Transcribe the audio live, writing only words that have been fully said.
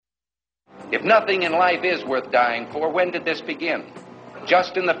If nothing in life is worth dying for, when did this begin?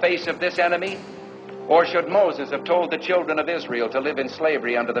 Just in the face of this enemy? Or should Moses have told the children of Israel to live in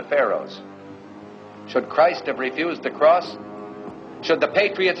slavery under the Pharaohs? Should Christ have refused the cross? Should the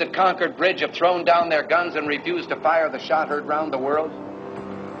patriots at Concord Bridge have thrown down their guns and refused to fire the shot heard round the world?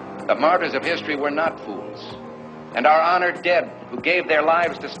 The martyrs of history were not fools. And our honored dead, who gave their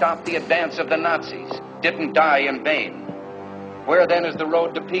lives to stop the advance of the Nazis, didn't die in vain. Where then is the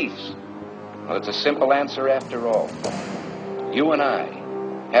road to peace? Well, it's a simple answer after all. You and I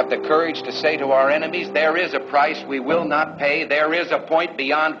have the courage to say to our enemies, there is a price we will not pay. There is a point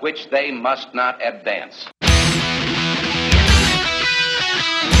beyond which they must not advance.